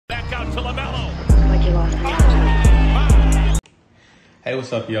Back out to LaMelo. Like you lost me. Hey,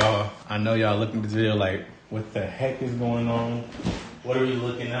 what's up, y'all? I know y'all looking at this video like, what the heck is going on? What are we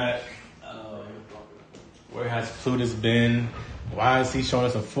looking at? Where has Plutus been? Why is he showing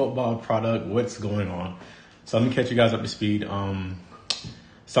us a football product? What's going on? So let me catch you guys up to speed.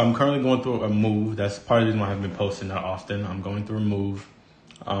 So I'm currently going through a move. That's part of the reason why I haven't been posting that often. I'm going through a move.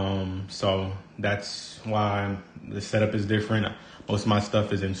 So that's why the setup is different. Most of my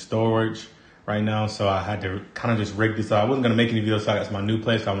stuff is in storage right now, so I had to kind of just rig this out. I wasn't going to make any videos, so that's my new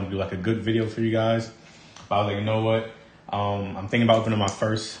place. So I'm going to do like a good video for you guys. But I was like, you know what? I'm thinking about opening my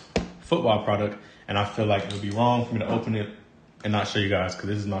first football product, and I feel like it would be wrong for me to open it and not show you guys, because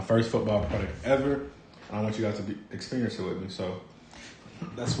this is my first football product ever, and I want you guys to experience it with me. So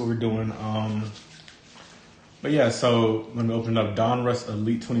that's what we're doing. But yeah, so I'm gonna open up Donruss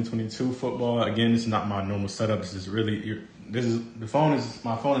Elite 2022 football. Again, this is not my normal setup. This is really, my phone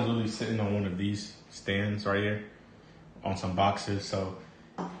is really sitting on one of these stands right here on some boxes. So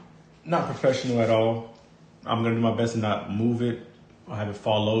not professional at all. I'm gonna do my best to not move it or have it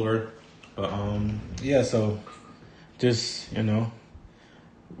fall over. But yeah, so just, you know,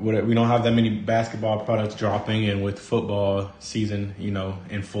 we don't have that many basketball products dropping, and with football season, you know,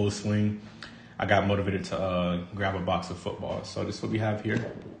 in full swing, I got motivated to grab a box of football. So this is what we have here.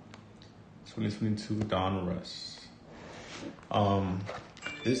 2022 Donruss.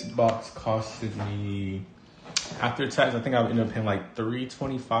 This box costed me, after tax, I think I ended up paying like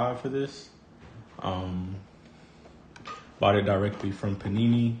 $3.25 for this. Bought it directly from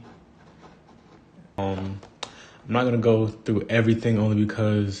Panini. I'm not gonna go through everything, only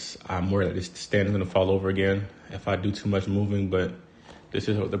because I'm worried that this stand is gonna fall over again if I do too much moving, but this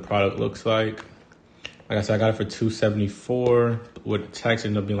is what the product looks like. Like I said, I got it for $2.74. With tax,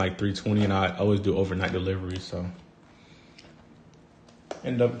 ended up being like $3.20, and I always do overnight delivery, so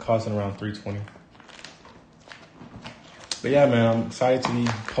ended up costing around $3.20. But yeah, man, I'm excited to be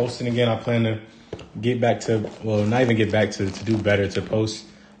posting again. I plan to get back to, well, not even get back to do better, to post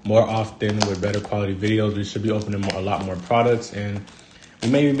more often with better quality videos. We should be opening a lot more products, and we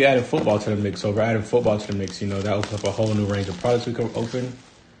may even be adding football to the mix. So if we're adding football to the mix, you know, that opens up a whole new range of products we could open.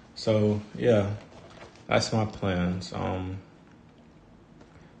 So yeah, that's my plans. Hold on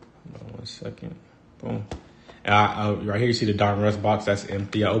 1 second. Boom. And right here you see the Donruss box. That's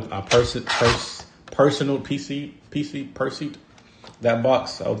empty. I personal PC that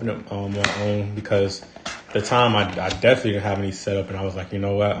box. I opened it on my own because at the time I definitely didn't have any setup, and I was like, you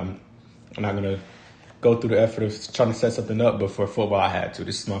know what, I'm not gonna go through the effort of trying to set something up, but for football I had to.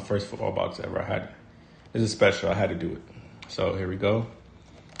 This is my first football box ever. This is special. I had to do it. So here we go.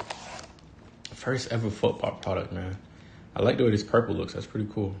 First ever football product, man. I like the way this purple looks. That's pretty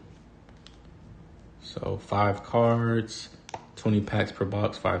cool. So 5 cards, 20 packs per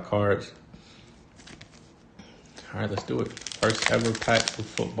box, 5 cards. All right, let's do it. First ever pack for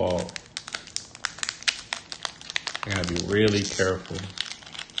football. I gotta be really careful.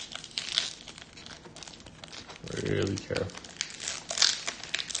 Really careful.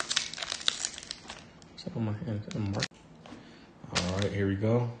 What's up on my hands? All right, here we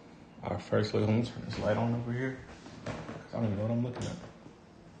go. Our first little, let me turn this light on over here, because I don't even know what I'm looking at.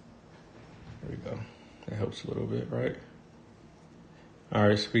 There we go. That helps a little bit, right? All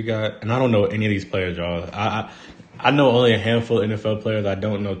right, so we got, and I don't know any of these players, y'all. I know only a handful of NFL players. I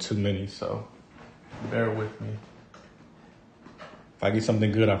don't know too many, so bear with me. If I get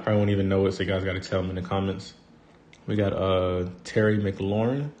something good, I probably won't even know it, so you guys got to tell me in the comments. We got Terry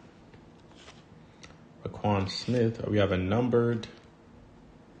McLaurin, Raquan Smith. We have a numbered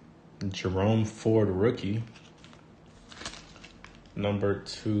Jerome Ford rookie. Number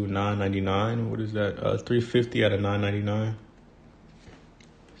 2, $9.99. What is that? $3.50 out of $9.99.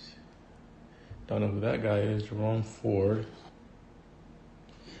 Don't know who that guy is. Jerome Ford.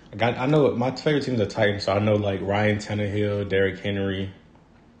 I know my favorite team is the Titans, so I know like Ryan Tannehill, Derrick Henry,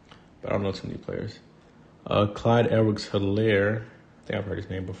 but I don't know too many players. Clyde Edwards-Helaire. I think I've heard his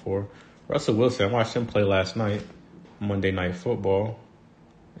name before. Russell Wilson. I watched him play last night. Monday Night Football.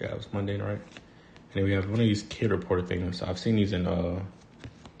 Yeah, it was Monday, right? And then we have one of these kid reporter things. So I've seen these in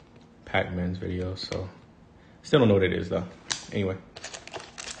Pac-Man's videos, so still don't know what it is though. Anyway,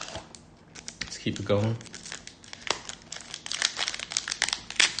 let's keep it going.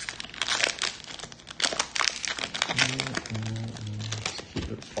 Let's keep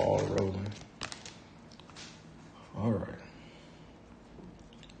it all rolling. All right.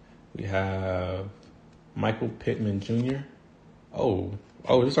 We have Michael Pittman Jr. Oh,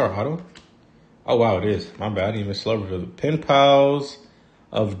 this is our auto? Oh, wow, it is. My bad. I didn't even slow the Pen Pals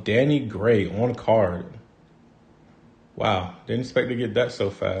of Danny Gray on card. Wow, didn't expect to get that so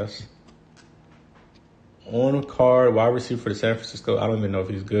fast. On card, wide receiver for the San Francisco. I don't even know if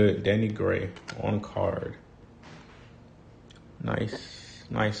he's good. Danny Gray, on card. Nice,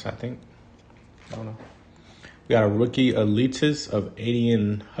 I think. I don't know. We got a rookie elitist of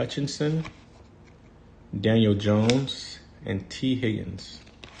Adian Hutchinson, Daniel Jones, and T. Higgins.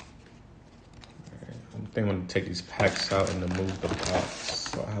 Right, I think I'm going to take these packs out and then move the box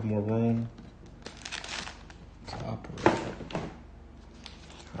so I have more room to operate.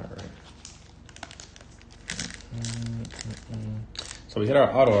 All right. So we hit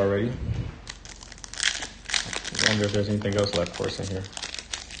our auto already. I wonder if there's anything else left for us in here.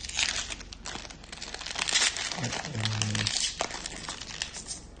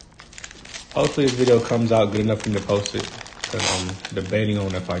 Hopefully this video comes out good enough for me to post it, because I'm debating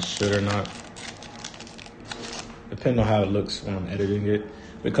on if I should or not. Depending on how it looks when I'm editing it.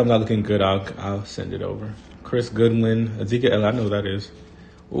 If it comes out looking good, I'll send it over. Chris Goodwin, Ezekiel, I know who that is.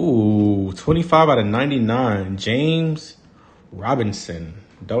 Ooh, 25 out of 99. James Robinson.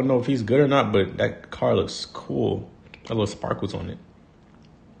 Don't know if he's good or not, but that car looks cool. A little sparkles on it.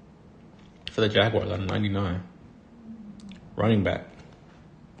 For the Jaguars out of 99. Running back.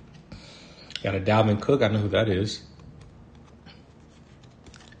 Got a Dalvin Cook. I know who that is.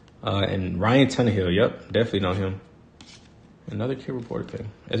 And Ryan Tannehill. Yep, definitely know him. Another kid reported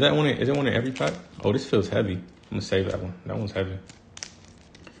thing. Is it one in every pack? Oh, this feels heavy. I'm gonna save that one. That one's heavy.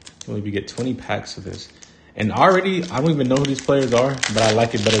 We get 20 packs of this. And already, I don't even know who these players are, but I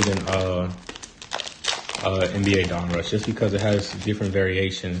like it better than NBA Donruss, just because it has different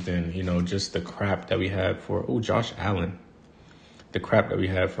variations than, you know, just the crap that we had for, Josh Allen. The crap that we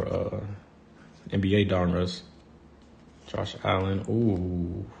had for NBA Donruss. Josh Allen,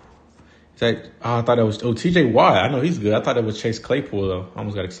 Is that, I thought that was, TJ Watt. I know he's good. I thought it was Chase Claypool, though. I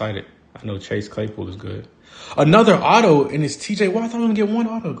almost got excited. I know Chase Claypool is good. Another auto, and it's TJ Watt. I thought I was going to get one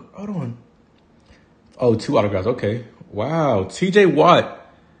auto on. Oh, 2 autographs. Okay. Wow. TJ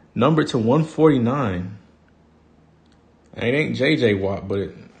Watt, number to 149. It ain't JJ Watt,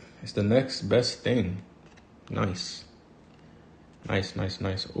 but it's the next best thing. Nice.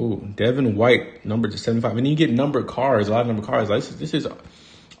 Nice. Ooh, Devin White, number to 75. And then you get numbered cards, a lot of numbered cards. Like, this is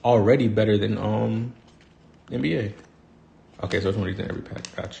already better than NBA. Okay, so it's one of these in every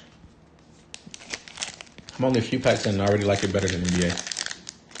pack. Gotcha. I'm only a few packs in and I already like it better than NBA.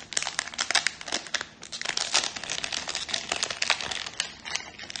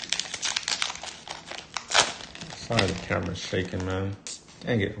 Sorry, the camera's shaking, man.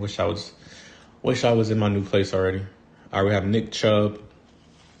 Dang it! Wish I was in my new place already. All right, we have Nick Chubb,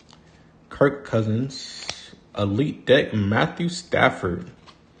 Kirk Cousins, Elite Deck, Matthew Stafford.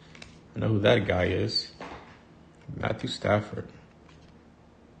 I know who that guy is. Matthew Stafford.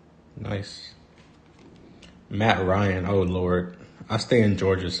 Nice. Matt Ryan. Oh, Lord. I stay in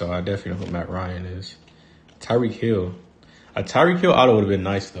Georgia, so I definitely know who Matt Ryan is. Tyreek Hill. A Tyreek Hill auto would have been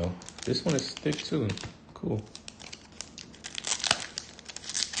nice, though. This one is thick, too. Cool.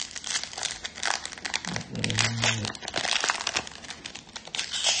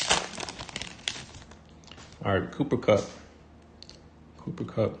 All right, Cooper Kupp.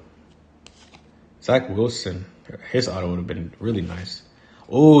 Zach Wilson. His auto would have been really nice.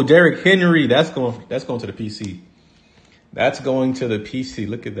 Oh, Derrick Henry. That's going to the PC. That's going to the PC.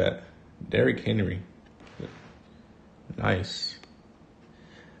 Look at that. Derrick Henry. Nice.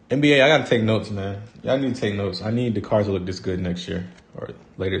 NBA, I got to take notes, man. Y'all need to take notes. I need the cards to look this good next year or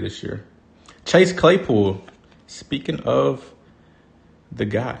later this year. Chase Claypool. Speaking of the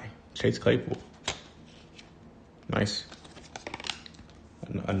guy, Chase Claypool. Nice.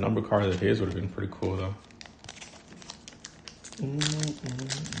 A number card of his would have been pretty cool, though.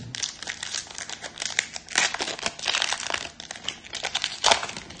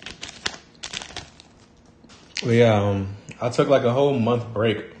 Well, yeah, I took like a whole month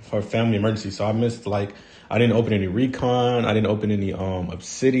break for a family emergency, so I missed I didn't open any Recon, I didn't open any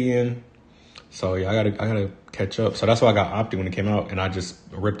Obsidian, so yeah, I gotta catch up. So that's why I got Opti when it came out, and I just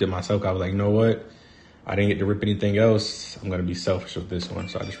ripped it myself. I was like, you know what? I didn't get to rip anything else. I'm gonna be selfish with this one,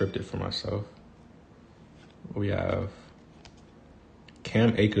 so I just ripped it for myself. We have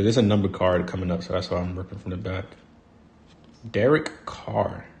Cam Akers. There's a number card coming up, so that's why I'm ripping from the back. Derek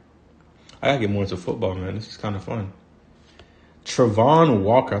Carr. I gotta get more into football, man. This is kind of fun. Travon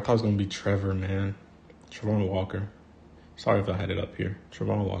Walker. I thought it was gonna be Trevor, man. Travon Walker. Sorry if I had it up here.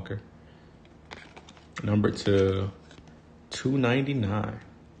 Travon Walker. Number to 299.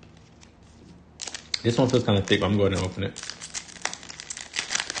 This one feels kind of thick, but I'm going to open it.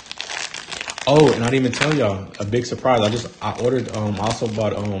 Oh, and I didn't even tell y'all a big surprise. I also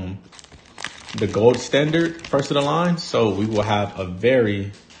bought the gold standard first of the line. So we will have a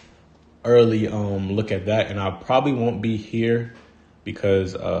very early look at that. And I probably won't be here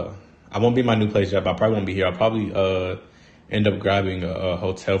because I won't be in my new place yet, but I probably won't be here. I'll probably end up grabbing a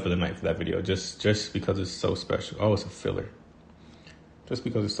hotel for the night for that video, just because it's so special. Oh, it's a filler. Just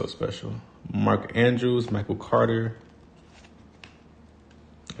because it's so special. Mark Andrews, Michael Carter.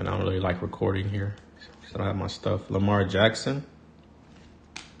 And I don't really like recording here, so I don't have my stuff. Lamar Jackson.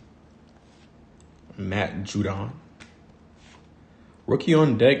 Matt Judon. Rookie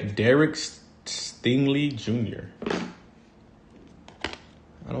on deck, Derek Stingley Jr.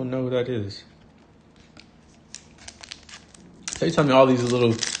 I don't know who that is. So you tell me all these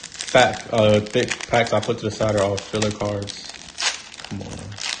little fat, thick packs I put to the side are all filler cards. Come on.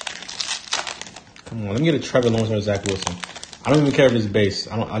 Come on. Let me get a Trevor Lawrence or a Zach Wilson. I don't even care if it's base.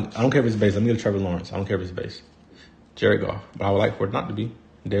 I don't care if it's base. Let me get a Trevor Lawrence. I don't care if it's base. Jared Goff. But I would like for it not to be.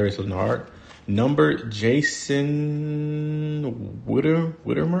 Darius Leonard. Number Jason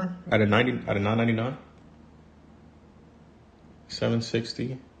Whittemer at a 999.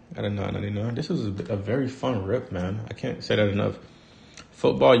 760 at a 999. This is a very fun rip, man. I can't say that enough.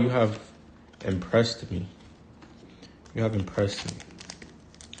 Football, you have impressed me. You have impressed me.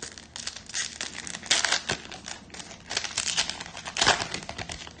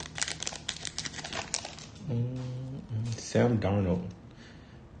 Sam Darnold.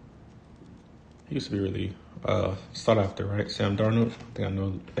 He used to be really sought after, right? Sam Darnold. I think I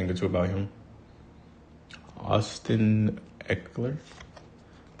know a thing or two about him. Austin Eckler.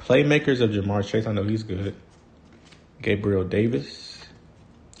 Playmakers of Jamar Chase. I know he's good. Gabriel Davis.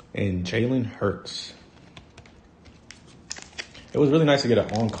 And Jalen Hurts. It was really nice to get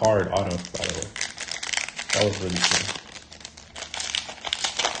an on-card auto, by the way. That was really cool.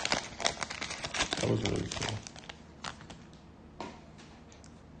 That was really cool.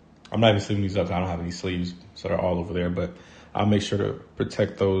 I'm not even sleeving these up. I don't have any sleeves, so they're all over there. But I'll make sure to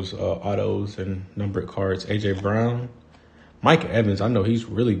protect those autos and numbered cards. A.J. Brown. Mike Evans. I know he's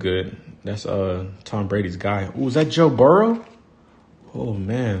really good. That's Tom Brady's guy. Ooh, is that Joe Burrow? Oh,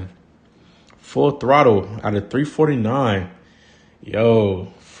 man. Full throttle out of 349.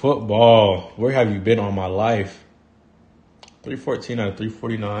 Yo, football. Where have you been all my life? 314 out of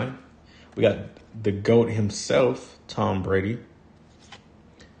 349. We got the GOAT himself, Tom Brady.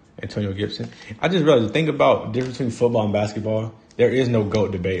 Antonio Gibson. I just realized the thing about the difference between football and basketball, there is no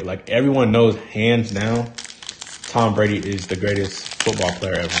GOAT debate. Like, everyone knows hands down, Tom Brady is the greatest football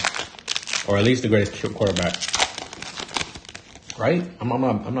player ever. Or at least the greatest quarterback. Right?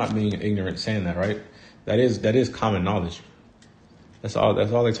 I'm not being ignorant saying that, right? That is common knowledge. That's all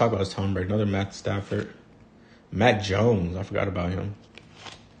they talk about is Tom Brady. Another Matt Stafford. Matt Jones. I forgot about him.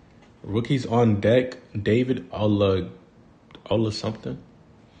 Rookies on deck. David Ola something.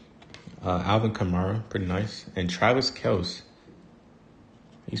 Alvin Kamara, pretty nice. And Travis Kelce.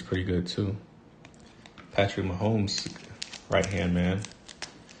 He's pretty good too. Patrick Mahomes, right hand man.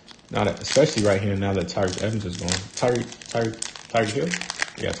 Especially right hand now that Tyreek Evans is going. Tyreek Hill?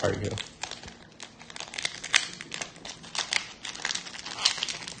 Yeah, Tyreek Hill.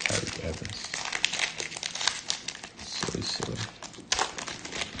 Tyreek Evans. Silly.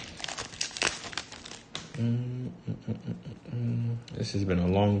 This has been a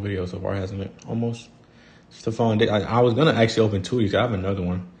long video so far, hasn't it? Almost. Stephon Diggs. I was going to actually open two of these. I have another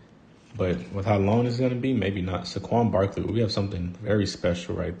one. But with how long it's going to be, maybe not. Saquon Barkley. We have something very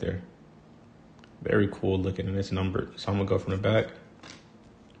special right there. Very cool looking, and it's numbered. So I'm going to go from the back.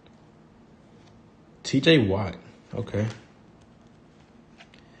 TJ Watt. Okay.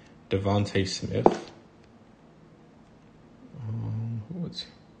 Devontae Smith.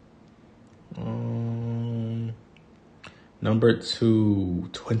 Number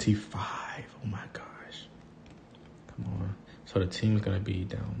 225. Oh my gosh. Come on. So the team's going to be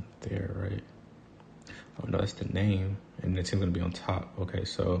down there, right? Oh no, that's the name. And the team's going to be on top. Okay,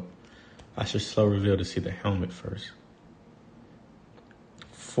 so I should slow reveal to see the helmet first.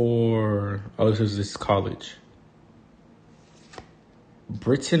 This is college.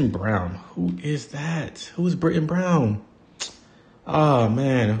 Britton Brown. Who is that? Who is Britton Brown? Oh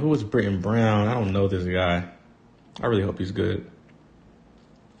man, who is Britton Brown? I don't know this guy. I really hope he's good.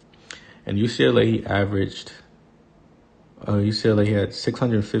 And UCLA, he averaged, UCLA he had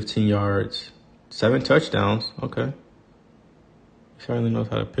 615 yards, 7 touchdowns. Okay. He certainly knows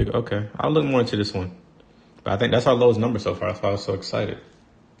how to pick. Okay. I'll look more into this one. But I think that's our lowest number so far. That's why I was so excited.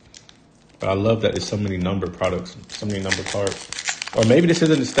 But I love that there's so many number products, so many number cards. Or maybe this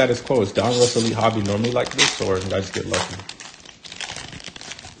isn't the status quo. Is Donruss Elite Hobby normally like this, or did I just get lucky?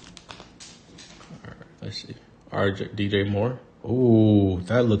 All right, let's see. DJ Moore. Ooh,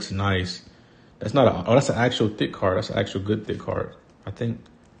 that looks nice. That's not a, oh, that's an actual thick card. That's an actual good thick card, I think.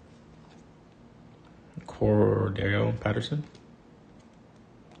 Cordero Patterson.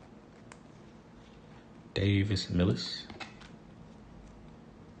 Davis Millis.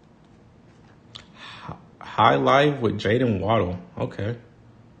 High Life with Jaden Waddle. Okay.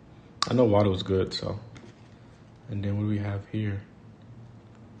 I know Waddle was good, so. And then what do we have here?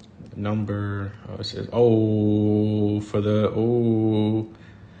 Number, oh, it says,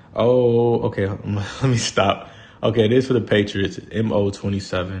 okay, let me stop. Okay, it is for the Patriots,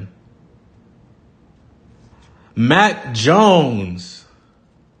 MO27. Matt Jones.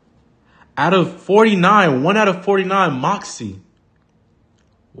 Out of 49, 1 out of 49, Moxie.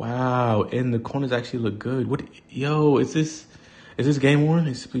 Wow, and the corners actually look good. What, yo, is this game worn?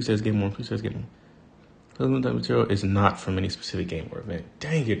 Please says game worn, please says game worn. That material is not from any specific game or event.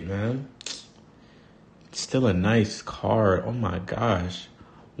 Dang it, man. Still a nice card. Oh my gosh.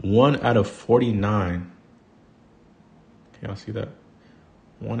 1 out of 49. Can y'all see that?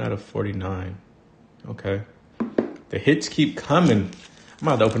 1 out of 49. Okay. The hits keep coming. I'm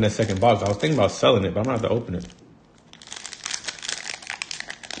gonna have to open that second box. I was thinking about selling it, but I'm gonna have to open it.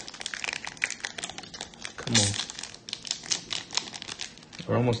 Come on.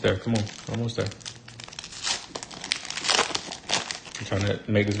 We're almost there. Come on. We're almost there. I'm trying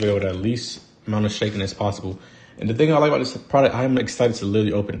to make this video with the least amount of shaking as possible. And the thing I like about this product, I'm excited to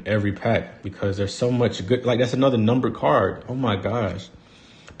literally open every pack because there's so much good. Like, that's another numbered card. Oh my gosh.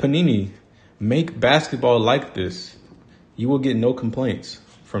 Panini, make basketball like this. You will get no complaints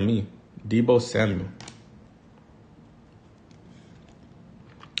from me. Debo Samuel.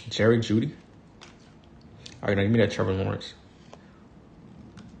 Jerry Jeudy. All right, now give me that Trevor Lawrence.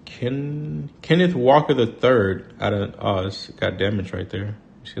 Kenneth Walker III out of Oz got damage right there.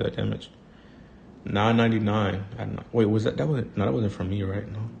 You see that damage? $9.99. Wait, was that wasn't? No, that wasn't from me, right?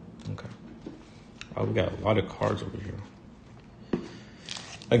 No. Okay. Oh, we got a lot of cards over here.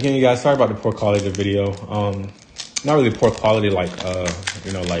 Again, you guys, sorry about the poor quality of the video. Not really poor quality, like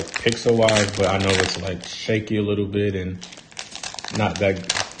like pixel wise, but I know it's like shaky a little bit and not that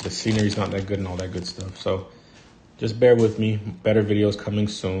the scenery's not that good and all that good stuff. So just bear with me. Better videos coming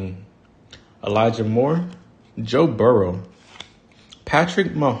soon. Elijah Moore, Joe Burrow,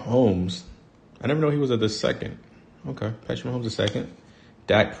 Patrick Mahomes. I never know he was at the second. Okay, Patrick Mahomes the second.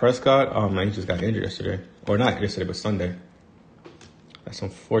 Dak Prescott. Oh man, he just got injured yesterday, or not yesterday, but Sunday. That's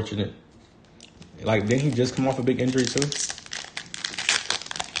unfortunate. Like, didn't he just come off a big injury too?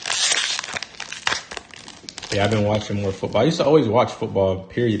 Yeah, I've been watching more football. I used to always watch football,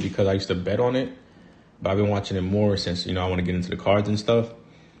 period, because I used to bet on it. But I've been watching it more since, I want to get into the cards and stuff.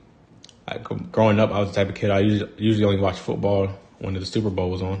 Growing up, I was the type of kid, I usually only watch football when the Super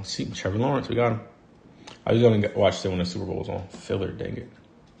Bowl was on. See, Trevor Lawrence, we got him. I usually only watched it when the Super Bowl was on. Filler, dang it.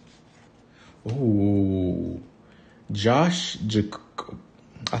 Ooh. Josh Jacobs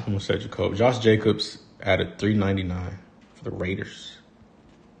added $3.99 for the Raiders.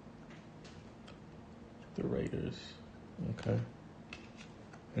 The Raiders. Okay.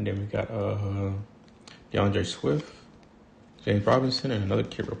 And then we got DeAndre Swift, James Robinson, and another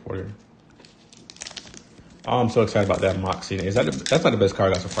kid reporter. Oh, I'm so excited about that Moxie. That's not the best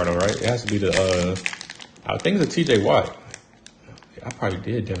card I got so far though, right? It has to be the I would think it's a TJ Watt. I probably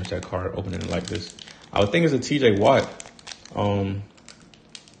did damage that card opening it like this. I would think it's a TJ Watt.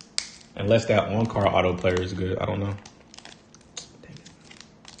 Unless that one card auto player is good. I don't know. Dang it.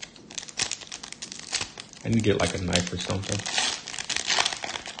 I need to get like a knife or something.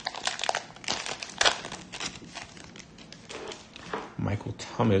 Michael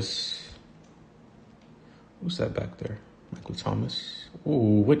Thomas. Who's that back there? Michael Thomas.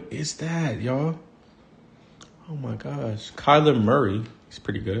 Ooh, what is that, y'all? Oh my gosh. Kyler Murray. He's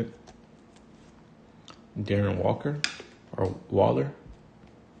pretty good. Darren Walker or Waller.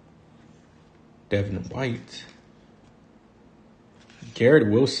 Devin White. Garrett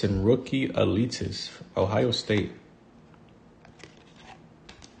Wilson, rookie Elites, Ohio State.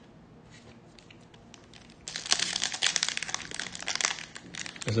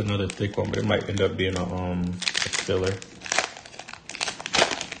 There's another thick one, but it might end up being a filler.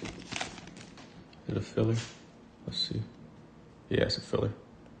 Is it a filler? Let's see. Yeah, it's a filler.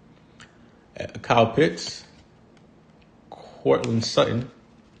 Kyle Pitts, Cortland Sutton,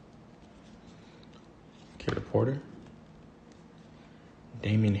 Kevin Porter,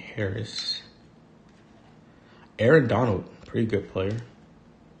 Damian Harris, Aaron Donald, pretty good player.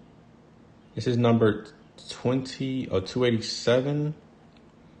 This is number 287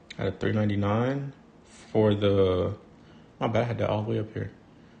 out of 399 for the. My bad, I had that all the way up here.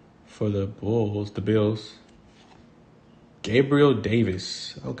 For the Bills. Gabriel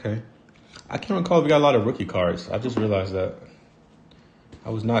Davis, okay. I can't recall if we got a lot of rookie cards. I just realized that. I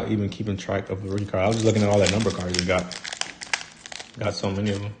was not even keeping track of the rookie card. I was just looking at all that number cards we got. Got so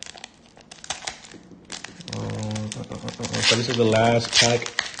many of them. So this is the last pack.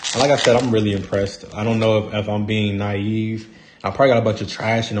 And like I said, I'm really impressed. I don't know if I'm being naive. I probably got a bunch of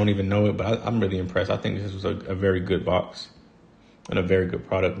trash and don't even know it, but I'm really impressed. I think this was a very good box and a very good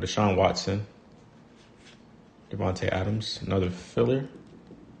product. Deshaun Watson, Devontae Adams, another filler.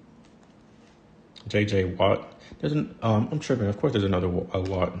 J.J. Watt. I'm tripping. Of course, there's another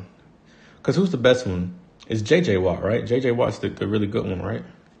Watt. Because who's the best one? It's J.J. Watt, right? J.J. Watt's the really good one, right?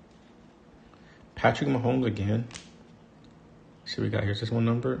 Patrick Mahomes again. See what we got here. Is this one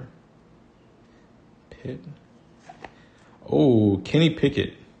number? Pitt. Oh, Kenny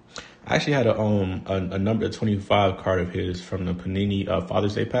Pickett. I actually had a number 25 card of his from the Panini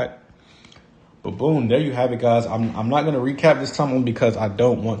Father's Day pack. But boom, there you have it, guys. I'm not gonna recap this time only because I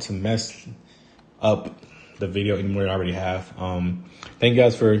don't want to mess up the video anymore than I already have. Thank you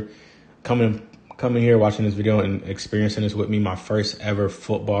guys for coming here, watching this video and experiencing this with me. My first ever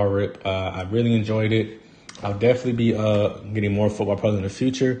football rip. I really enjoyed it. I'll definitely be getting more football products in the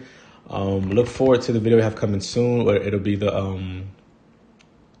future. Look forward to the video we have coming soon. It'll be the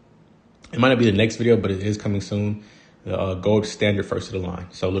it might not be the next video, but it is coming soon. The gold standard first of the line.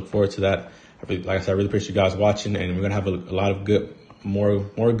 So look forward to that. Like I said, I really appreciate you guys watching, and we're gonna have a lot of good,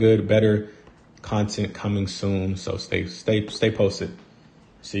 more good, better content coming soon. So stay posted.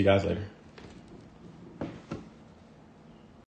 See you guys later.